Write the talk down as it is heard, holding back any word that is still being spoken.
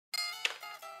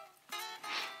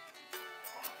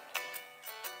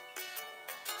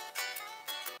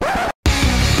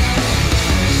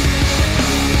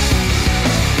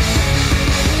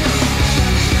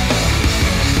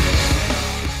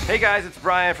guys, it's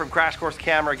Brian from Crash Course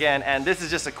Camera again, and this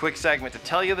is just a quick segment to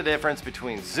tell you the difference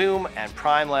between zoom and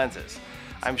prime lenses.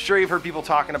 I'm sure you've heard people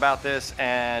talking about this,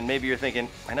 and maybe you're thinking,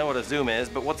 I know what a zoom is,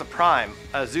 but what's a prime?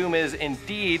 A zoom is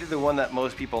indeed the one that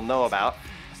most people know about.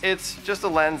 It's just a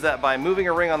lens that by moving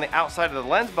a ring on the outside of the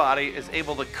lens body is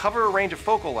able to cover a range of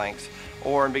focal lengths,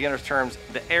 or in beginner's terms,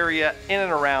 the area in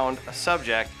and around a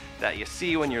subject that you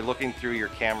see when you're looking through your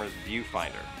camera's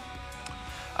viewfinder.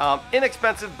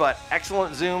 Inexpensive but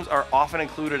excellent zooms are often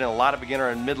included in a lot of beginner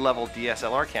and mid-level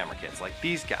DSLR camera kits like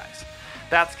these guys.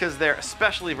 That's because they're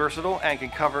especially versatile and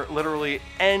can cover literally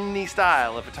any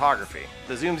style of photography.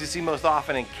 The zooms you see most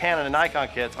often in Canon and Nikon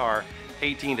kits are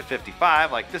 18 to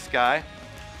 55 like this guy,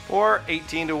 or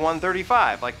 18 to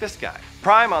 135 like this guy.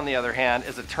 Prime, on the other hand,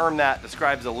 is a term that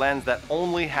describes a lens that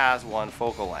only has one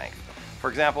focal length. For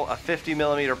example, a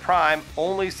 50mm prime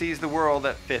only sees the world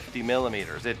at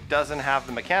 50mm. It doesn't have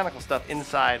the mechanical stuff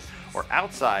inside or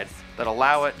outside that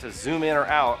allow it to zoom in or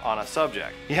out on a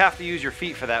subject. You have to use your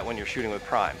feet for that when you're shooting with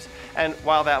primes. And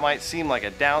while that might seem like a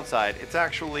downside, it's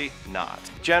actually not.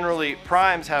 Generally,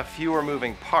 primes have fewer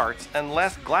moving parts and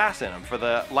less glass in them for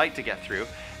the light to get through,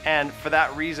 and for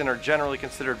that reason are generally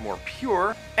considered more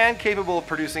pure and capable of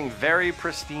producing very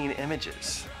pristine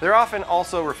images. They're often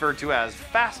also referred to as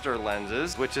faster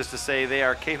lenses, which is to say they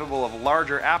are capable of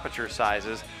larger aperture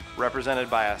sizes represented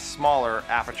by a smaller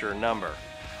aperture number,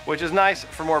 which is nice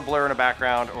for more blur in a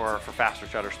background or for faster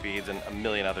shutter speeds and a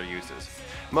million other uses.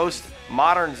 Most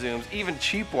modern zooms, even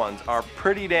cheap ones, are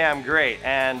pretty damn great,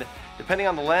 and depending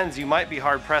on the lens, you might be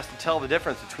hard-pressed to tell the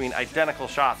difference between identical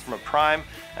shots from a prime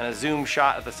and a zoom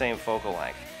shot at the same focal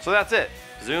length. So that's it.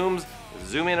 Zooms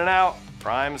zoom in and out,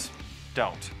 primes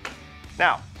don't.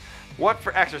 Now, what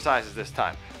for exercises this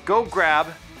time? Go grab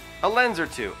a lens or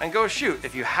two and go shoot.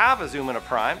 If you have a zoom and a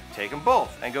prime, take them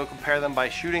both and go compare them by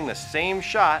shooting the same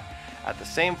shot at the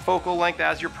same focal length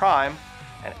as your prime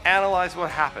and analyze what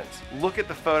happens. Look at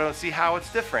the photo and see how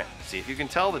it's different. See if you can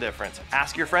tell the difference.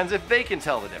 Ask your friends if they can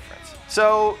tell the difference.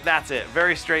 So that's it,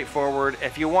 very straightforward.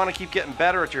 If you want to keep getting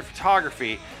better at your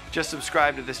photography, just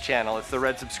subscribe to this channel. It's the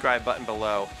red subscribe button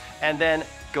below. And then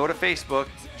go to Facebook,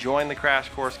 join the Crash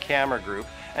Course Camera group,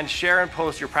 and share and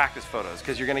post your practice photos,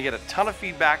 because you're gonna get a ton of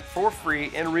feedback for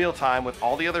free in real time with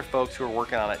all the other folks who are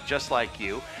working on it just like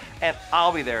you, and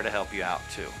I'll be there to help you out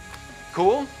too.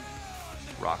 Cool?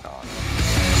 Rock on.